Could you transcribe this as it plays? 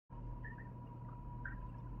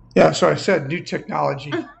Yeah, so I said new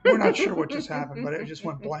technology. We're not sure what just happened, but it just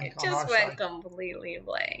went blank It on our just went side. completely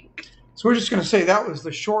blank. So we're just going to say that was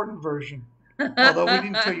the shortened version. Although we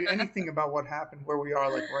didn't tell you anything about what happened, where we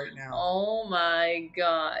are like right now. Oh my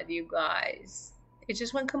God, you guys. It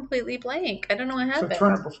just went completely blank. I don't know what So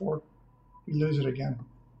turn happened. it before we lose it again.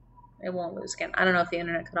 It won't lose again. I don't know if the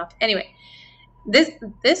internet cut off. Anyway, this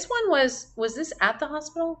one was this at the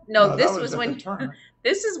hospital? No, No, that this was was at the when tournament.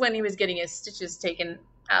 this is when he was getting his stitches taken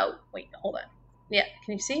out. Wait, hold on. Yeah,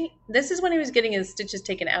 can you see? This is when he was getting his stitches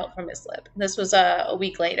taken out from his lip. This was a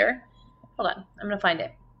week later. Hold on, I'm gonna find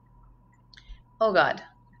it. Oh God,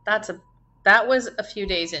 that was a few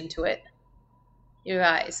days into it. You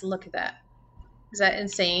guys, look at that. Is that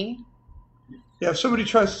insane? Yeah, if somebody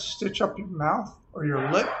tries to stitch up your mouth or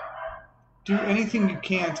your lip, do anything you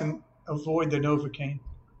can to avoid the Novocaine.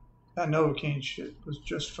 That Novocaine shit was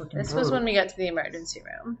just fucking This was when brutal. we got to the emergency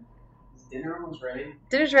room. Dinner almost ready.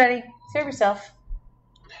 Dinner's ready. Serve yourself.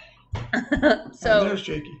 And So, there's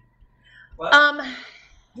Jakey. What?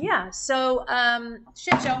 yeah. So,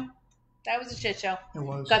 shit show. That was a shit show. It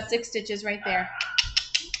was. Got 6 stitches right there.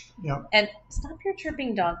 Yep. And stop your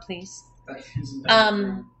chirping, dog, please. That isn't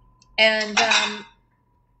And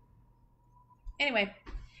anyway,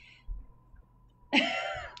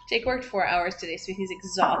 Jake worked 4 hours today, so he's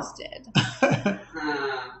exhausted.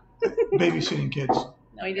 Babysitting kids.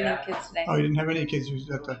 No, he didn't have kids today. Oh, you didn't have any kids. He was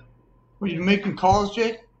at the. Were you making calls,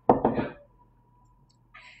 Jake?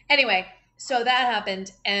 Anyway, so that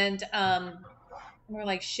happened, and we're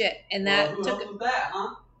like, shit. And that who took. helped with that,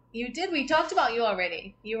 huh? You did. We talked about you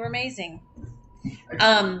already. You were amazing.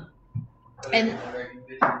 And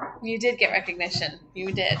you did get recognition.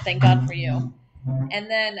 You did. Thank God for you. And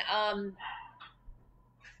then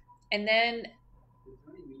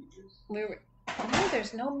we were. No,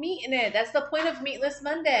 there's no meat in it. That's the point of Meatless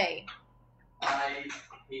Monday. I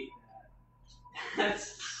hate that.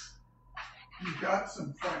 That's You got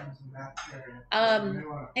some friends in that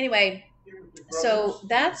area. Anyway, so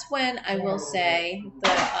that's when I will say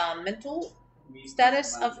the mental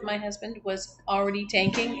status of my husband was already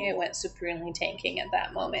tanking. It went supremely tanking at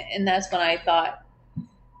that moment. And that's when I thought,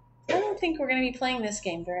 I don't think we're going to be playing this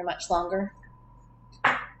game very much longer.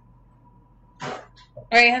 All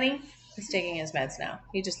right, honey? He's taking his meds now.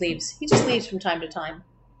 He just leaves. He just leaves from time to time.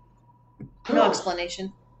 No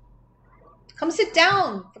explanation. Come sit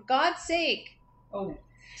down, for God's sake. oh,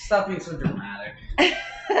 stop being so dramatic.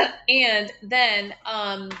 And then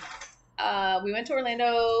we went to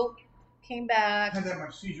Orlando, came I back. had that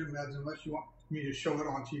much seizure meds unless you want me to show it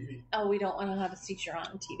on TV. Oh, we don't want to have a seizure on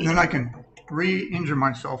TV. And then I can re-injure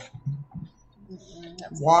myself.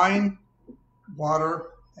 That's Wine, water,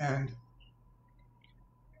 and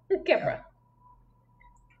Kipra.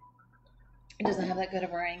 It doesn't have that good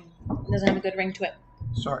of a ring. It doesn't have a good ring to it.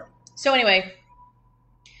 sorry. So anyway,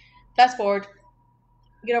 fast forward,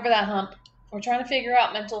 get over that hump. We're trying to figure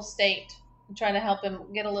out mental state. I'm trying to help him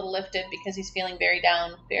get a little lifted because he's feeling very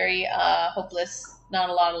down, very hopeless. Not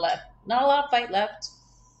a lot of fight left.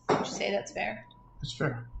 Would you say that's fair? It's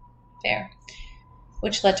fair. Fair.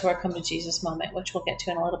 Which led to our come to Jesus moment, which we'll get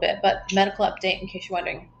to in a little bit. But medical update, in case you're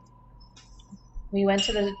wondering. We went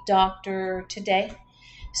to the doctor today.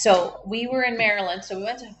 So we were in Maryland. So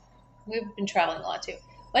we've been traveling a lot too.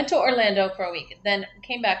 Went to Orlando for a week. Then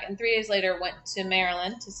came back and 3 days later went to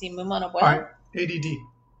Maryland to see Mumana All right, ADD.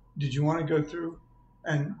 Did you want to go through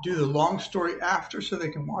and do the long story after so they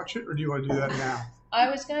can watch it, or do you want to do that now? I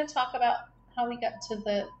was going to talk about how we got to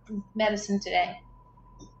the medicine today,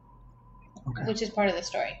 Okay. which is part of the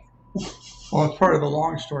story. Well, it's part of the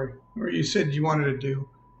long story. Where you said you wanted to do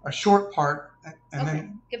a short part, and Okay,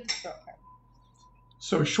 then give the short part.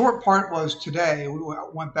 so short part was today. We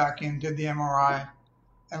went back in, did the MRI,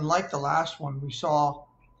 and like the last one, we saw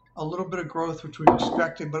a little bit of growth, which we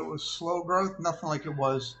expected, but it was slow growth, nothing like it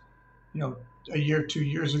was, a year, 2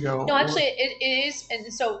 years ago. No, actually, it is,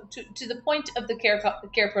 and so to the point of the care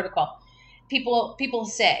protocol, people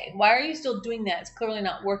say, "Why are you still doing that? It's clearly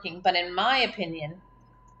not working." But in my opinion,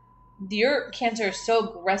 your cancer is so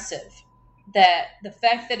aggressive that the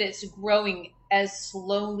fact that it's growing as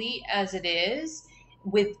slowly as it is,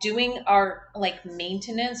 with doing our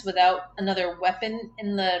maintenance without another weapon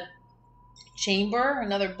in the chamber,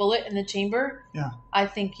 another bullet in the chamber, Yeah. I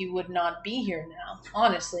think you would not be here now.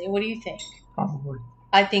 Honestly, what do you think? Probably,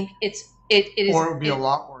 I think it is, or it would be a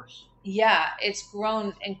lot worse. yeah, it's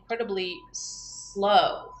grown incredibly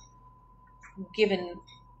slow. Given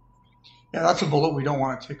Yeah, that's a bullet we don't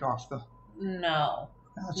want to take off the. no,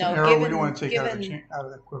 That's No, an arrow we given- don't want to take out of given-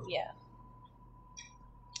 the quiver. yeah.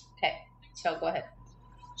 Okay, so go ahead.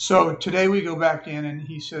 So today we go back in and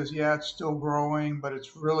he says, yeah, it's still growing, but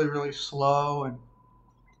it's really, really slow. And,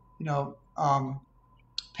 you know,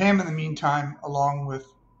 Pam, in the meantime, along with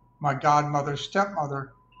my godmother's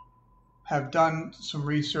stepmother, have done some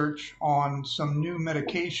research on some new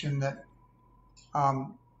medication that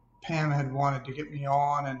Pam had wanted to get me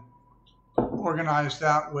on, and organized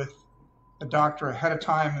that with a doctor ahead of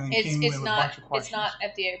time, and then came in with a bunch of questions. It's not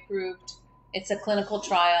FDA approved. It's a clinical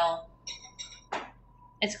trial.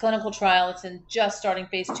 It's a clinical trial. It's in just starting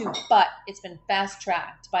phase 2, but it's been fast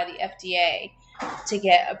tracked by the FDA to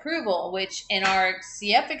get approval, which in our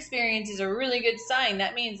CF experience is a really good sign.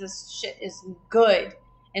 That means this shit is good.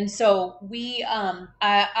 And so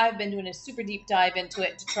I've been doing a super deep dive into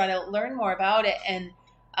it to try to learn more about it. And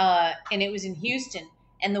it was in Houston.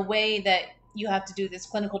 And the way that you have to do this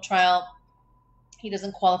clinical trial, he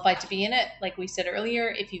doesn't qualify to be in it. Like we said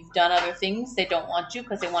earlier, if you've done other things, they don't want you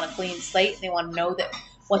because they want a clean slate. They want to know that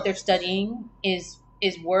what they're studying is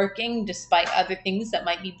working despite other things that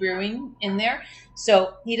might be brewing in there.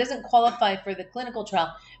 So he doesn't qualify for the clinical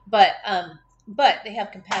trial, but they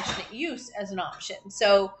have compassionate use as an option.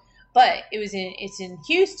 So, but it's in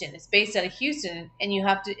Houston. It's based out of Houston, and you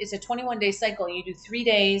have to. It's a 21-day cycle. You do 3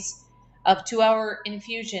 days of 2-hour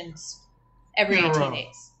infusions every 18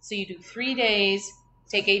 days. So you do 3 days,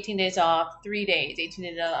 take 18 days off, 3 days, 18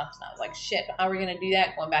 days off. So I was like, shit, how are we going to do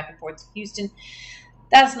that? Going back and forth to Houston.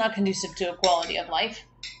 That's not conducive to a quality of life.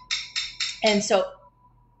 And so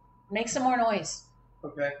make some more noise.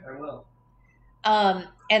 Okay, I will. And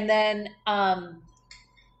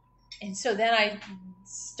so then I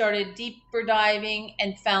started deeper diving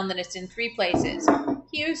and found that it's in 3 places: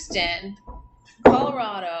 Houston,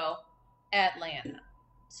 Colorado, Atlanta.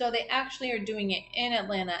 So they actually are doing it in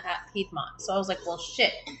Atlanta at Piedmont. So I was like, well,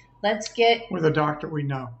 shit, let's get... With a doctor we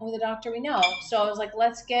know. With a doctor we know. So I was like,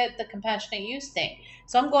 let's get the compassionate use thing.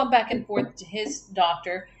 So I'm going back and forth to his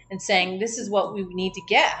doctor and saying, this is what we need to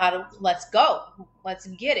get. Let's go. Let's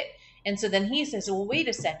get it. And so then he says, well, wait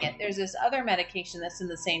a second. There's this other medication that's in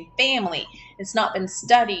the same family. It's not been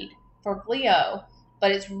studied for glio,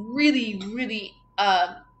 but it's really, really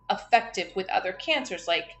effective with other cancers,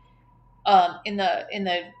 like in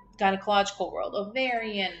the gynecological world,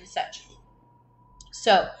 ovarian and such.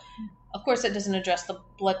 So, of course, that doesn't address the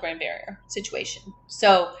blood-brain barrier situation.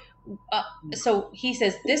 So he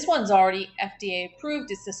says, this one's already FDA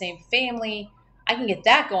approved. It's the same family. I can get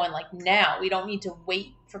that going like now. We don't need to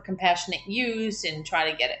wait for compassionate use and try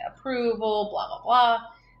to get approval, blah, blah, blah.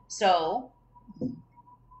 So,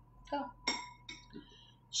 go.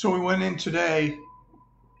 So we went in today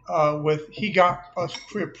he got us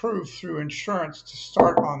pre-approved through insurance to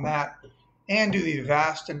start on that and do the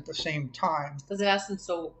Avastin at the same time. Because Avastin,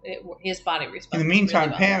 his body responds. In the meantime,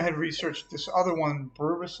 really well. Pam had researched this other one,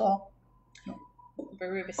 Berubicin.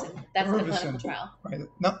 Berubicin. That's the clinical trial. Right.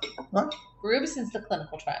 No, what? Berubicin's the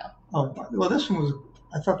clinical trial. Oh, well, this one was,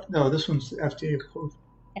 this one's FDA approved.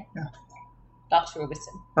 Yeah.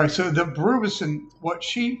 Doxorubicin. All right, so the Berubicin, what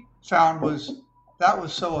she found was that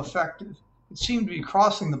was so effective. It seemed to be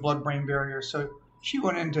crossing the blood-brain barrier. So she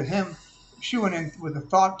went in with a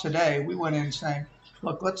thought today. We went in saying,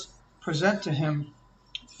 look, let's present to him.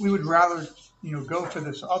 We would rather, go for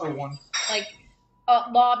this other one. Like,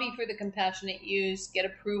 lobby for the compassionate use, get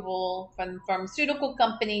approval from the pharmaceutical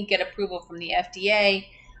company, get approval from the FDA.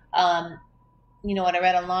 What I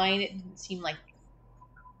read online, it didn't seem like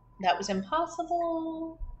that was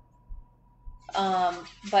impossible.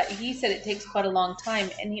 But he said it takes quite a long time.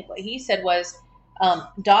 And what he said was,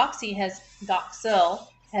 Doxil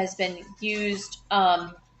has been used.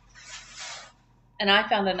 And I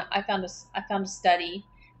found a study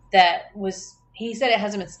that was, he said it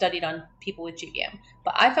hasn't been studied on people with GBM,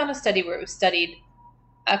 but I found a study where it was studied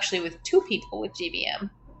actually with 2 people with GBM.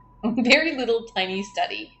 Very little tiny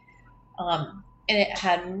study. And it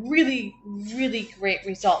had really, really great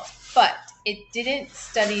results, but it didn't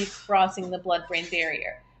study crossing the blood-brain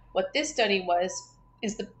barrier. What this study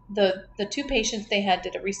is the 2 patients they had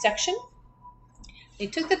did a resection. They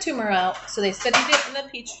took the tumor out, so they studied it in the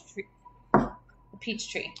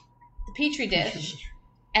petri dish,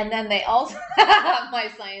 and then they also my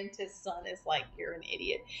scientist son is like, you're an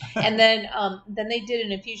idiot. And then they did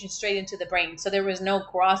an infusion straight into the brain, so there was no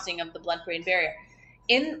crossing of the blood-brain barrier.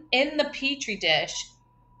 In the petri dish,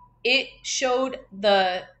 it showed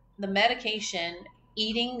the medication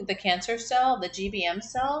eating the cancer cell, the GBM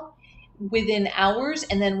cell, within hours,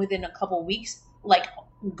 and then within a couple weeks, like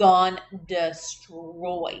gone,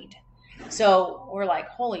 destroyed. So we're like,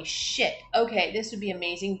 holy shit, okay, this would be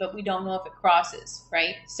amazing, but we don't know if it crosses,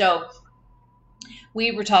 right? So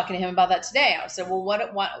we were talking to him about that today. I said, well,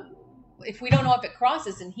 what if we don't know if it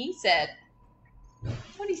crosses, and he said,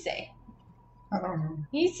 what did he say? I don't know.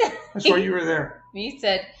 He said, That's why you were there. he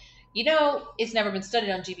said, you know, it's never been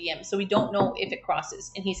studied on GBM, so we don't know if it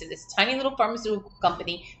crosses. And he said, this tiny little pharmaceutical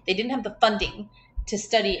company, they didn't have the funding to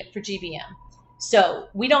study it for GBM. So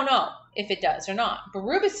we don't know if it does or not.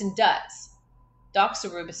 Berubicin does.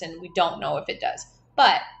 Doxorubicin, we don't know if it does.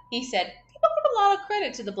 But he said, people give a lot of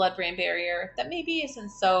credit to the blood-brain barrier that maybe isn't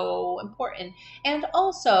so important. And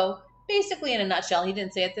also, basically in a nutshell, he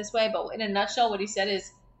didn't say it this way, but in a nutshell, what he said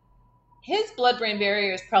is, his blood-brain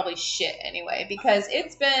barrier is probably shit anyway, because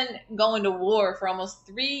it's been going to war for almost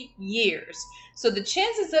 3 years. So the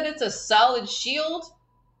chances that it's a solid shield,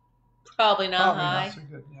 probably not high. Not so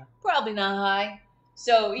good, yeah. Probably not high.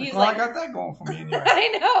 So he's well, like, I got that going for me anyway. I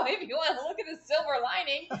know. If you want to look at the silver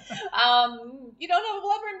lining, you don't have a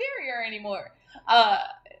blood-brain barrier anymore.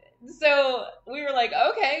 So we were like,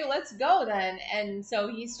 okay, let's go then. And so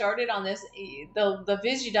he started on this, the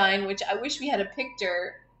Visudyne, which I wish we had a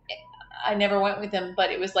picture. I never went with him,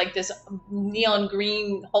 but it was like this neon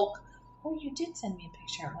green Hulk. Oh, you did send me a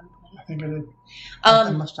picture at one point. I think I did.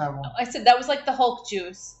 I must have one. I said that was like the Hulk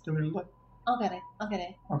juice. Do we look? I'll get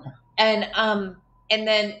it. Okay. And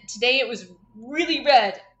then today it was really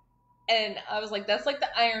red, and I was like, that's like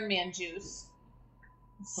the Iron Man juice.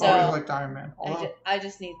 So I always liked Iron Man. I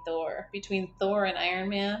just need Thor. Between Thor and Iron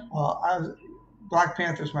Man. Well, Black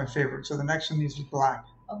Panther's my favorite, so the next one needs to be black.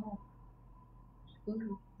 Oh.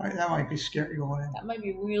 Ooh. Right, that might be scary going in. That might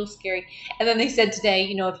be real scary. And then they said today,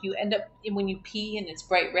 you know, if you end up, when you pee and it's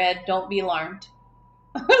bright red, don't be alarmed.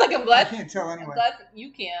 Like, I'm glad. I can't tell anyway. I'm glad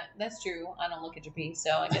you can't. That's true. I don't look at your pee, so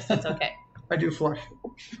I guess that's okay. I do flush.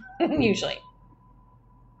 Usually.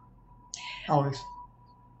 Always.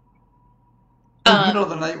 In the middle of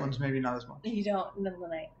the night ones, maybe not as much. You don't in the middle of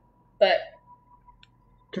the night. But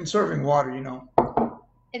conserving water, you know.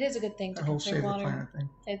 It is a good thing to the whole conserve Save water. the Planet thing.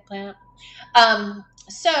 Save the planet.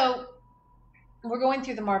 So we're going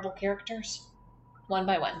through the Marvel characters one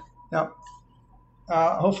by one. Yep.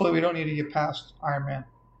 Hopefully we don't need to get past Iron Man.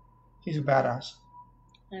 He's a badass.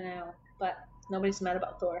 I know, but nobody's mad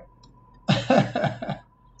about Thor.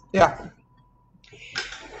 Yeah.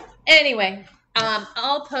 Anyway,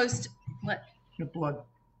 I'll post what? Your blood.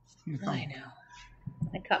 I know.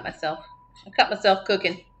 I cut myself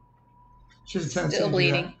cooking. She's a tendency Still to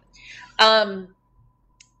bleeding.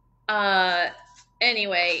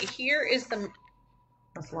 Anyway, here is the.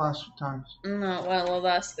 That's the last times. No, well, the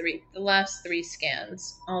last three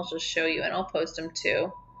scans. I'll just show you, and I'll post them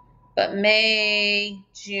too. But May,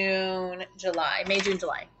 June, July.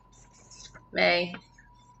 May.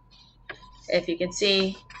 If you can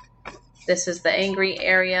see, this is the angry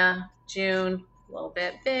area. June, a little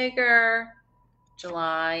bit bigger.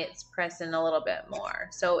 July, it's pressing a little bit more.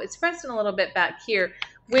 So it's pressing a little bit back here,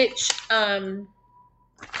 which,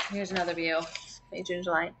 here's another view. May, June,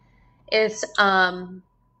 July. It's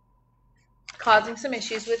causing some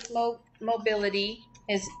issues with mobility.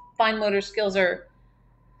 His fine motor skills are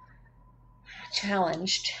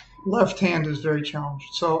challenged. Left hand is very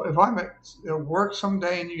challenged. So if I'm at work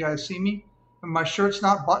someday and you guys see me and my shirt's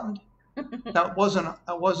not buttoned, that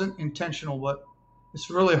wasn't intentional, but it's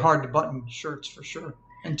really hard to button shirts for sure.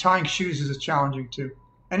 And tying shoes is challenging too.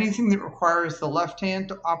 Anything that requires the left hand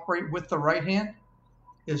to operate with the right hand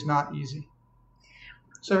is not easy.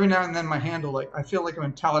 So every now and then my hand will I feel like I'm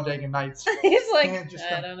in Talladega Nights. He's like,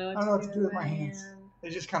 I don't know what to do with my hands.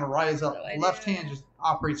 They just kind of rise up. The left hand just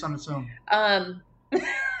operates on its own.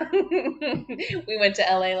 We went to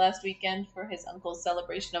LA last weekend for his uncle's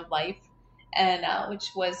celebration of life, and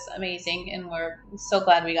which was amazing, and we're so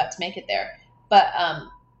glad we got to make it there. But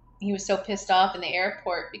he was so pissed off in the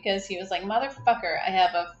airport because he was like, motherfucker, I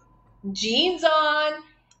have jeans on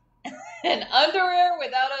and underwear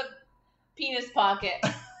without a penis pocket.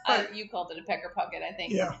 You called it a pecker pocket, I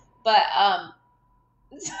think. Yeah. But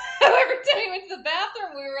so every time he went to the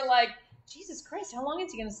bathroom, we were like, Jesus Christ, how long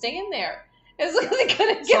is he going to stay in there? It's like he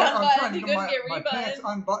couldn't get unbuttoned, he couldn't get rebuttoned. My pants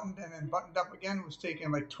unbuttoned and then buttoned up again was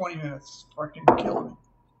taking like 20 minutes. Fucking killing me.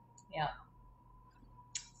 Yeah.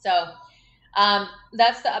 So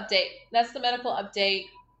that's the update. That's the medical update.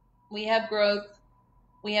 We have growth.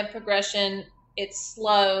 We have progression. It's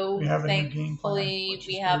slow. We have thankfully.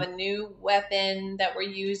 We have a new weapon that we're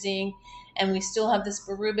using. And we still have this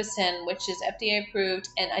Berubicin, which is FDA approved.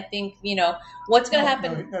 And I think, what's going to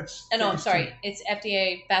happen. No, I'm sorry. It's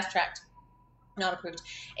FDA fast tracked. Not approved.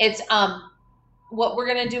 It's what we're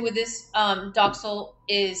going to do with this Doxil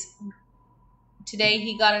is today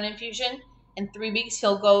he got an infusion. In 3 weeks,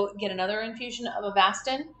 he'll go get another infusion of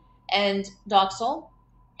Avastin and Doxil.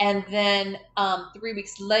 And then 3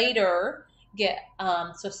 weeks later,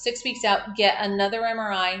 so 6 weeks out, get another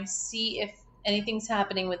MRI, see if anything's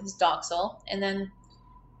happening with his doxal, and then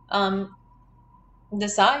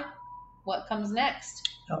decide what comes next.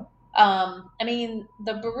 Yep. I mean,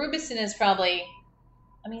 the berubicin is probably,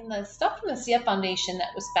 I mean, the stuff from the CF Foundation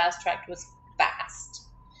that was fast tracked was fast,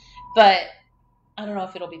 but I don't know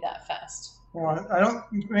if it'll be that fast. Well, I don't,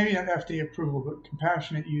 maybe not FDA approval, but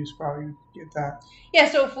compassionate use probably get that.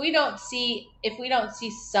 Yeah, so if we don't see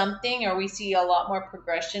something, or we see a lot more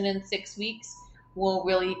progression in 6 weeks, we'll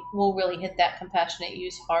really hit that compassionate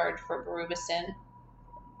use hard for berubicin.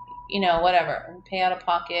 Whatever, pay out of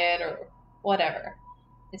pocket or whatever.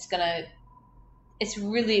 It's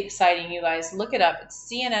really exciting, you guys. Look it up.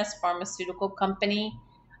 It's CNS Pharmaceutical Company.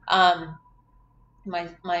 My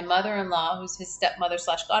mother-in-law, who's his stepmother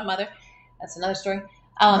 / godmother, that's another story.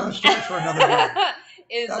 Another story for another day.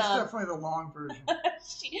 That's definitely the long version.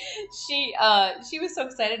 she was so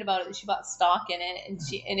excited about it that she bought stock in it, and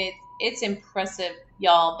it's impressive,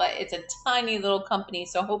 y'all. But it's a tiny little company,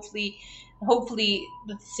 so hopefully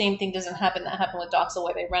the same thing doesn't happen that happened with Doxil,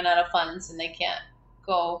 where they run out of funds and they can't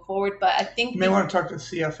go forward. But I think you may want to talk to the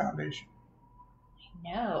CF Foundation.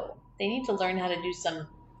 No, they need to learn how to do some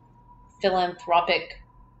philanthropic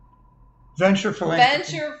venture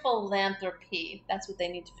philanthropy. That's what they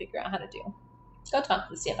need to figure out how to do. Go talk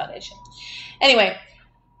to the CF Foundation. Anyway,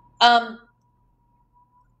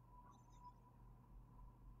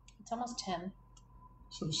 it's almost 10.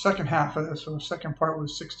 So the second half of this, or the second part,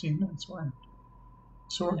 was 16 minutes.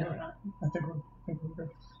 So we're good. I think we're good.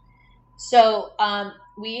 So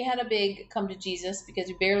we had a big come to Jesus because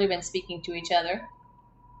we've barely been speaking to each other,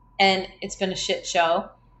 and it's been a shit show,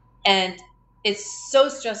 and it's so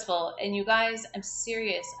stressful. And you guys, I'm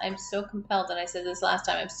serious. I'm so compelled, and I said this last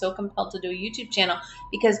time, I'm so compelled to do a YouTube channel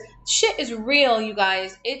because shit is real, you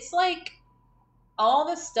guys. It's like all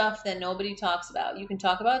the stuff that nobody talks about. You can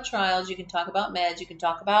talk about trials, you can talk about meds, you can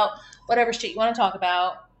talk about whatever shit you want to talk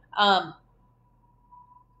about.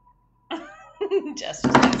 Jess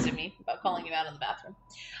just texted me about calling you out in the bathroom.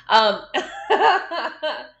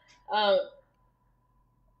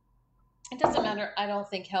 It doesn't matter, I don't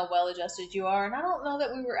think, how well adjusted you are, and I don't know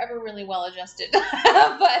that we were ever really well adjusted.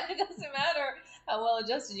 But it doesn't matter how well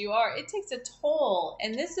adjusted you are. It takes a toll,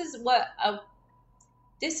 and this is what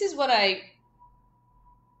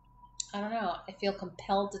I don't know, I feel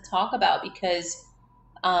compelled to talk about because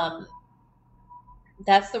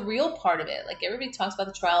that's the real part of it. Like, everybody talks about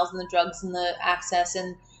the trials and the drugs and the access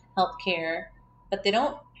and healthcare, but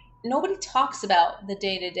nobody talks about the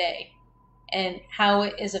day-to-day and how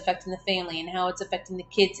it is affecting the family and how it's affecting the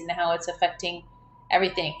kids and how it's affecting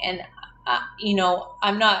everything. And I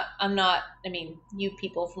mean, you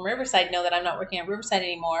people from Riverside know that I'm not working at Riverside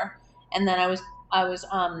anymore. And then I was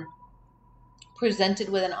presented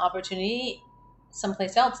with an opportunity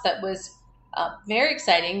someplace else that was very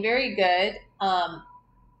exciting, very good,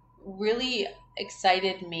 really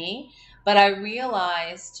excited me. But I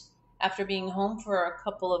realized after being home for a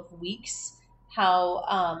couple of weeks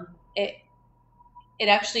how it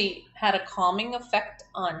actually had a calming effect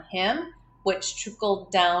on him, which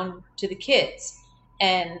trickled down to the kids.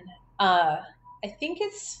 And I think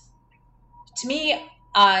to me,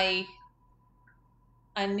 I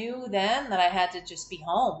knew then that I had to just be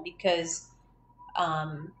home because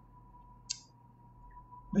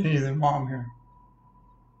they needed their mom here.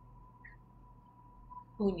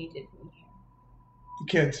 Who needed me here? The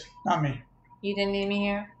kids, not me. You didn't need me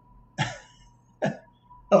here?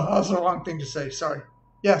 Oh, that was the wrong thing to say. Sorry.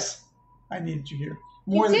 Yes, I needed you here.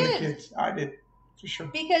 More than the kids. I did, for sure.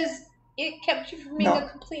 Because it kept you from being a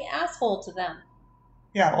complete asshole to them.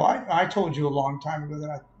 Yeah, well, I told you a long time ago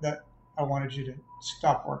that I wanted you to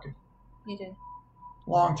stop working. You did.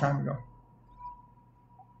 Long time ago.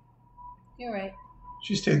 You're right.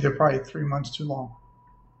 She stayed there probably 3 months too long.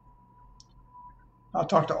 I'll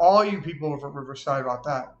talk to all you people over at Riverside about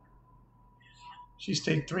that. She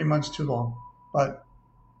stayed 3 months too long, but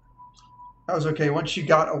that was okay. Once she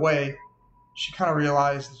got away, she kind of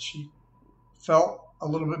realized that she felt a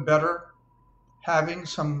little bit better having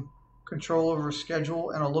some control over her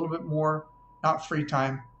schedule and a little bit more, not free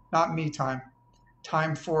time, not me time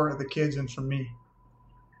for the kids and for me.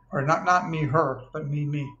 Or not me, her, but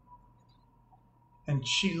me. And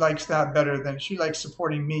she likes that better than, she likes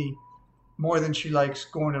supporting me more than she likes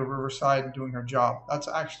going to Riverside and doing her job. That's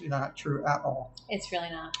actually not true at all. It's really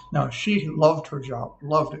not. No, she loved her job,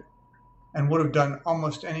 loved it, and would have done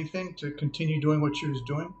almost anything to continue doing what she was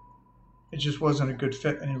doing. It just wasn't a good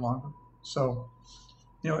fit any longer. So,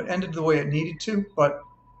 it ended the way it needed to, but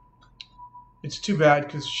it's too bad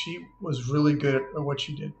because she was really good at what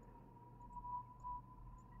she did.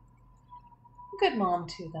 good mom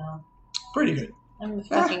too, though. Pretty good. I'm a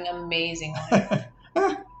fucking amazing wife.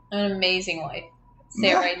 I'm an amazing wife.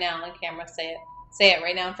 Say it right now on camera. Say it. Say it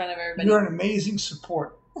right now in front of everybody. You're an amazing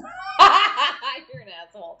support. You're an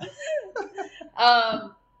asshole.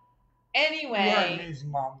 Anyway. You are an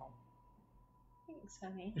amazing mom, though. Thanks,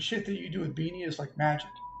 honey. The shit that you do with Beanie is like magic.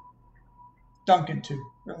 Duncan, too,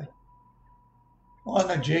 really. Well, and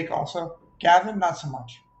then Jake also. Gavin, not so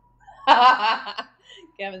much.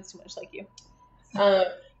 Gavin's too much like you.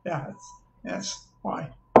 Yeah, that's why.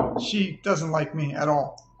 She doesn't like me at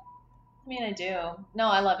all. I mean, I do. No,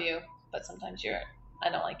 I love you, but sometimes I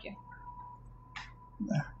don't like you.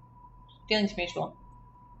 Yeah. Feelings mutual,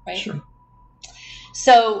 right? Sure.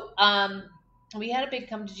 So, we had a big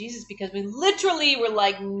come to Jesus because we literally were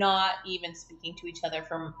like not even speaking to each other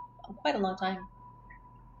for quite a long time.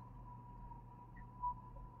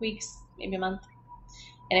 Weeks, maybe a month.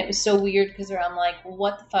 And it was so weird because I'm like,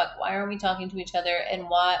 what the fuck? Why aren't we talking to each other? And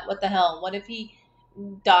what the hell? What if he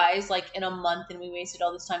dies like in a month and we wasted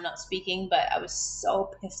all this time not speaking? But I was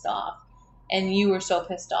so pissed off. And you were so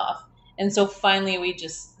pissed off. And so finally we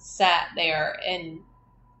just sat there and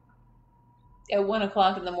at 1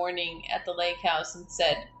 o'clock in the morning at the lake house and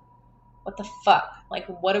said, what the fuck? Like,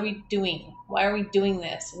 what are we doing? Why are we doing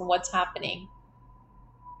this? And what's happening?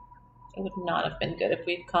 It would not have been good if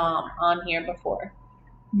we'd come on here before.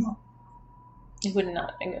 No. It would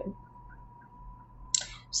not have been good.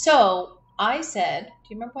 So I said, do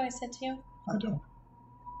you remember what I said to you? I don't.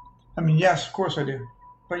 I mean, yes, of course I do.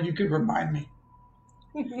 But you could remind me.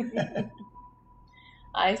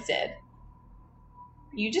 I said,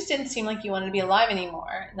 you just didn't seem like you wanted to be alive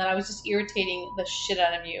anymore. And that I was just irritating the shit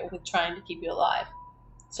out of you with trying to keep you alive.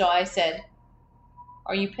 So I said,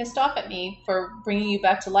 are you pissed off at me for bringing you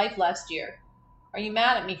back to life last year? Are you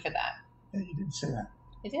mad at me for that? Yeah, you didn't say that.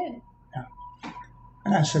 I did. Yeah.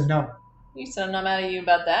 And I said no. You said, I'm not mad at you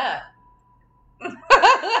about that.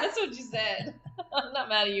 That's what you said. I'm not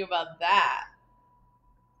mad at you about that. ...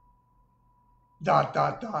 Dot.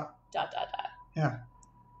 Yeah.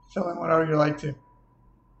 Fill in whatever you like to. Do you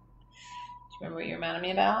remember what you were mad at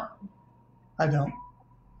me about? I don't.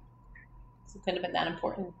 It couldn't have been that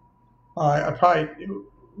important. I probably,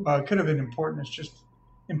 it could have been important. It's just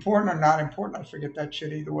important or not important. I forget that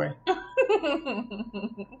shit either way.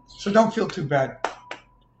 So don't feel too bad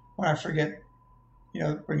when I forget,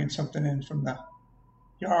 bringing something in from the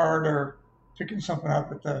yard or picking something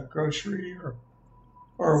up at the grocery or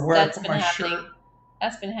where I put my shirt.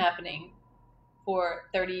 That's been happening for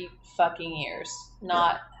 30 fucking years.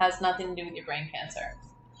 Has nothing to do with your brain cancer.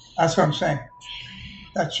 That's what I'm saying.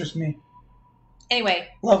 That's just me. Anyway.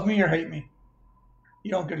 Love me or hate me.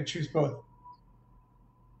 You don't get to choose both.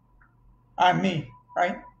 I'm me,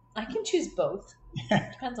 right? I can choose both.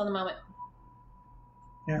 Yeah. Depends on the moment.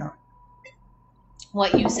 Yeah.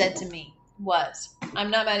 What you said to me was,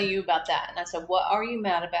 I'm not mad at you about that. And I said, what are you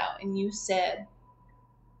mad about? And you said,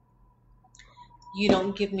 you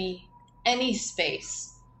don't give me any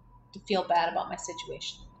space to feel bad about my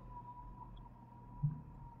situation.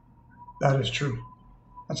 That is true.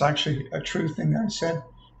 That's actually a true thing that I said,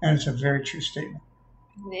 and it's a very true statement.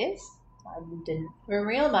 It is. I didn't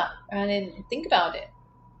I didn't think about it.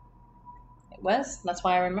 It was. That's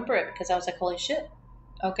why I remember it, because I was like, holy shit.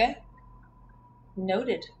 Okay.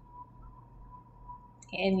 Noted.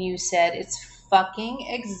 And you said, it's fucking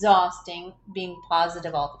exhausting being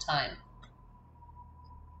positive all the time.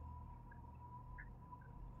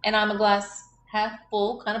 And I'm a glass half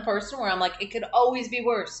full kind of person where I'm like, it could always be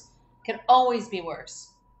worse. It could always be worse.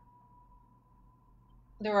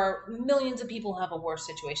 There are millions of people who have a worse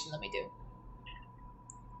situation than we do.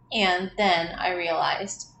 And then I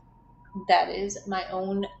realized that is my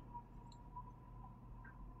own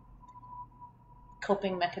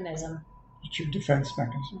coping mechanism. It's your defense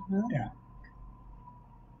mechanism. Mm-hmm. Yeah.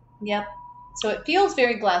 Yep. So it feels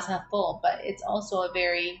very glass half full, but it's also a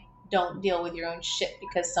very don't deal with your own shit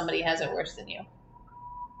because somebody has it worse than you.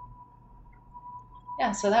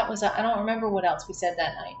 Yeah, so that was, I don't remember what else we said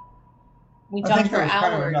that night. We talked for hours.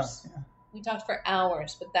 Kind of enough, yeah. We talked for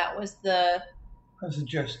hours, but that was the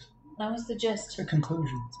gist. That was the gist. The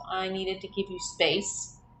conclusion. So I needed to give you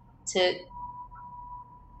space to,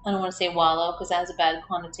 I don't want to say wallow because that has a bad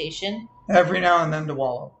connotation. Every now and then to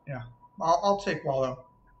wallow, yeah. I'll take wallow.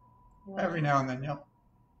 Yeah. Every now and then, yep.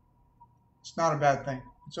 It's not a bad thing.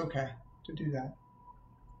 It's okay to do that.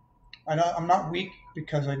 I'm not weak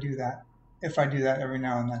because I do that. If I do that every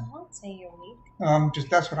now and then. I won't say you're weak.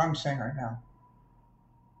 That's what I'm saying right now.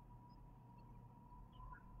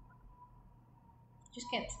 You just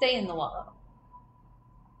can't stay in the wallow.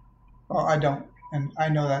 Well, I don't, and I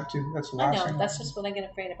know that too. That's the last thing. I know. That's just what I get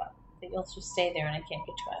afraid about. that you'll just stay there and I can't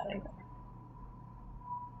get you out anymore.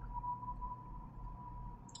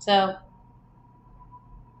 So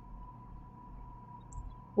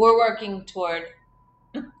we're working toward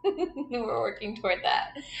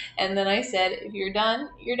that. And then I said, if you're done,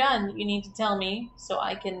 you're done. You need to tell me so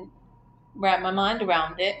I can wrap my mind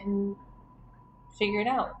around it and figure it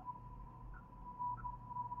out.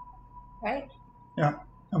 Right? Yeah.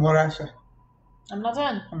 And what I say? I'm not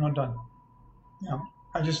done. I'm not done. Yeah.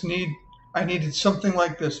 I needed something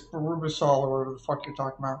like this, Berubisol or whatever the fuck you're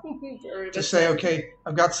talking about, to say, okay,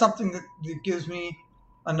 I've got something that gives me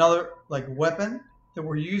another like weapon that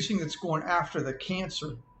we're using that's going after the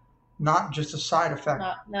cancer, not just a side effect.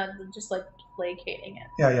 Not just like placating it.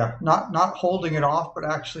 Yeah. Not holding it off, but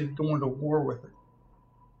actually going to war with it.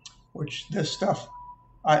 Which this stuff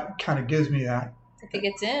kind of gives me that. If it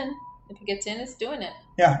gets in, it's doing it.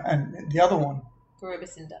 Yeah, and the other one.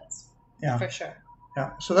 Berubicin does. Yeah. For sure.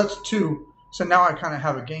 Yeah, so that's 2. So now I kind of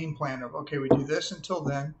have a game plan of, okay, we do this until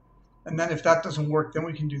then, and then if that doesn't work, then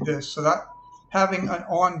we can do this. So that having an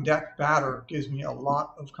on-deck batter gives me a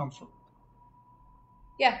lot of comfort.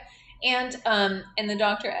 Yeah, and the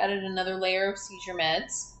doctor added another layer of seizure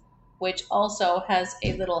meds, which also has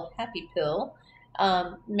a little happy pill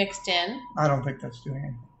mixed in. I don't think that's doing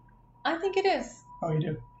anything. I think it is. Oh, you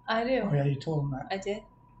do? I do. Oh, yeah, you told him that. I did.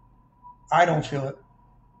 I don't feel it.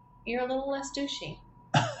 You're a little less douchey.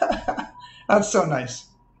 That's so nice.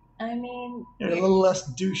 I mean... You're a little less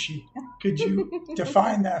douchey. Could you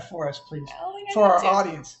define that for us, please? For our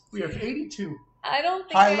audience. We have 82. I don't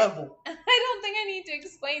think high level. I don't think I need to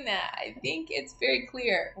explain that. I think it's very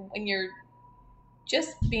clear when you're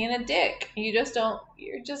just being a dick. You just don't...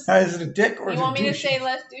 You're just... Now, is it a dick or is it douchey? You want me to say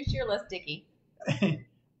less douchey or less dicky?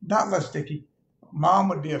 Not less dicky. Mom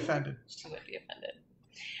would be offended. She would be offended.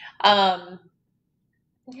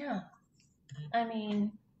 Yeah. I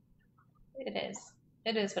mean, it is.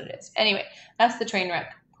 It is what it is. Anyway, that's the train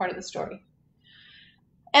wreck part of the story.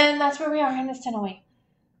 And that's where we are in this 10:08.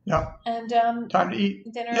 Yeah. And time to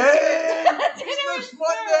eat. Dinner. Yay! Dinner It's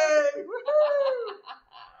Monday. Woo-hoo!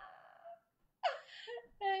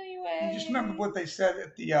 Anyway. You just remember what they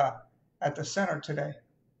said at the center today.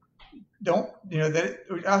 They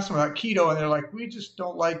we asked them about keto, and they're like, we just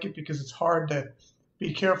don't like it because it's hard to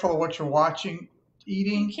be careful of what you're watching,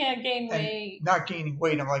 eating. You can't gain weight. Not gaining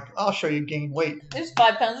weight. I'm like, I'll show you gain weight. There's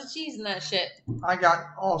 5 pounds of cheese in that shit. I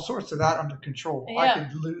got all sorts of that under control. Yeah. I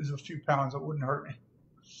could lose a few pounds. It wouldn't hurt me.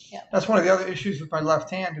 Yeah. That's one of the other issues with my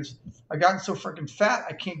left hand is I've gotten so freaking fat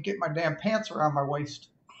I can't get my damn pants around my waist.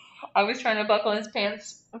 I was trying to buckle his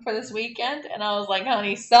pants for this weekend, and I was like,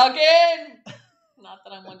 honey, suck in. Not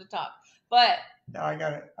that I'm one to talk, but... No, I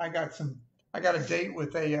got a date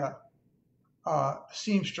with a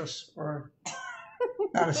seamstress, or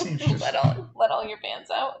not a seamstress. let all your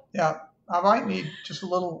pants out. Yeah, I might need just a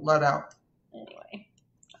little let out. Anyway,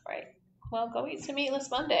 all right. Well, go eat some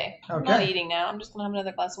Meatless Monday. Okay. I'm not eating now. I'm just gonna have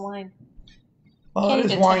another glass of wine. Well, it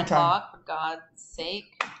is wine time. For God's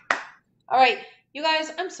sake. All right, you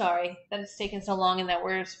guys. I'm sorry that it's taken so long and that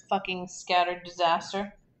we're a fucking scattered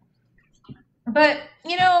disaster. But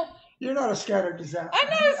you're not a scattered disaster. I'm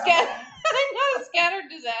not a scattered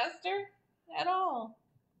disaster at all.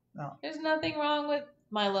 No. There's nothing wrong with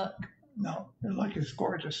my look. No, your look is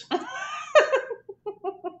gorgeous.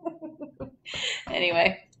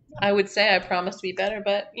 Anyway, I would say I promise to be better,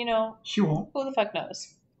 but she won't. Who the fuck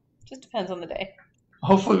knows? Just depends on the day.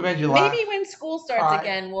 Hopefully we made you laugh. Maybe when school starts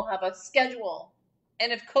again, we'll have a schedule.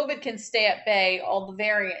 And if COVID can stay at bay, all the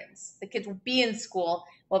variants, the kids will be in school.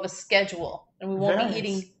 We'll have a schedule, and we won't be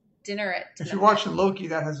eating dinner at. If you're watching Loki,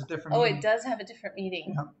 that has a different. Oh, it does have a different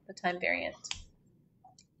meaning. Yeah. The time variant.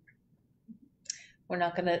 We're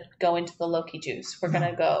not going to go into the Loki juice. We're going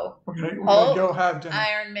to go. We're gonna go have dinner.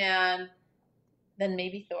 Iron Man, then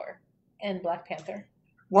maybe Thor and Black Panther.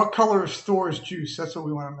 What color is Thor's juice? That's what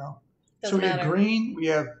we want to know. Doesn't we have green. We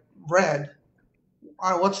have red.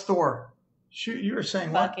 What's Thor? Shoot, you were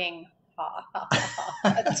saying what? Fucking hot.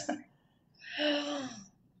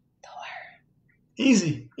 Thor.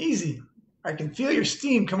 Easy. I can feel your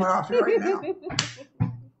steam coming off here right now.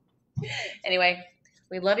 Anyway,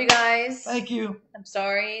 we love you guys. Thank you. I'm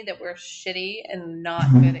sorry that we're shitty and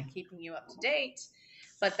not good at keeping you up to date,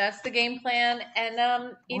 but that's the game plan. And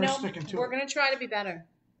we're going to try to be better.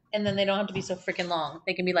 And then they don't have to be so freaking long.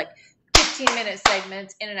 They can be like 15-minute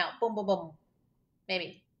segments, in and out, boom, boom, boom.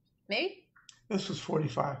 Maybe. This was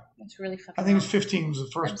 45. It's really fucking I think it was long. 15 was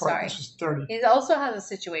the first part. Sorry. This was 30. He also has a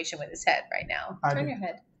situation with his head right now. Turn your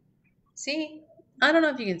head. See? I don't know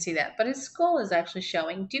if you can see that, but his skull is actually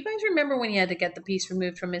showing. Do you guys remember when he had to get the piece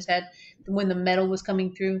removed from his head when the metal was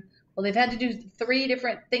coming through? Well, Well, they've had to do 3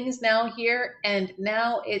 different things now here, and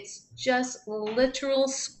now it's just literal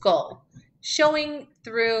skull showing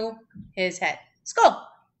through his head. Skull.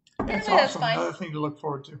 That's Apparently that's awesome. fine. Another thing to look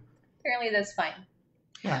forward to. Apparently that's fine.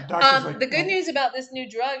 Yeah, doctors like The good news about this new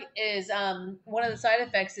drug is one of the side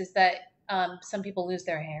effects is that some people lose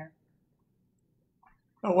their hair.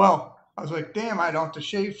 Oh well, I was like, damn, I don't have to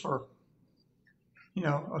shave for,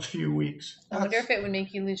 a few weeks. I wonder if it would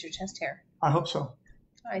make you lose your chest hair. I hope so.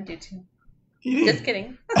 I do too. He Just did.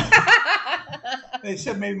 kidding. They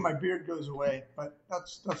said maybe my beard goes away, but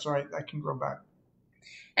that's all right. That can grow back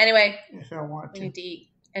Anyway, if I want we to. need to eat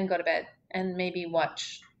and go to bed and maybe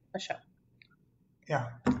watch a show. Yeah.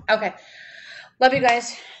 Okay. Love you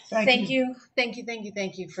guys. Thank you. Thank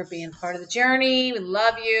you for being part of the journey. We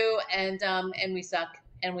love you, and we suck,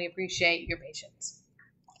 and we appreciate your patience.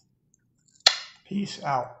 Peace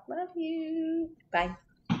out. Love you. Bye.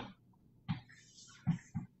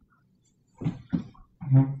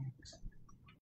 Mm-hmm.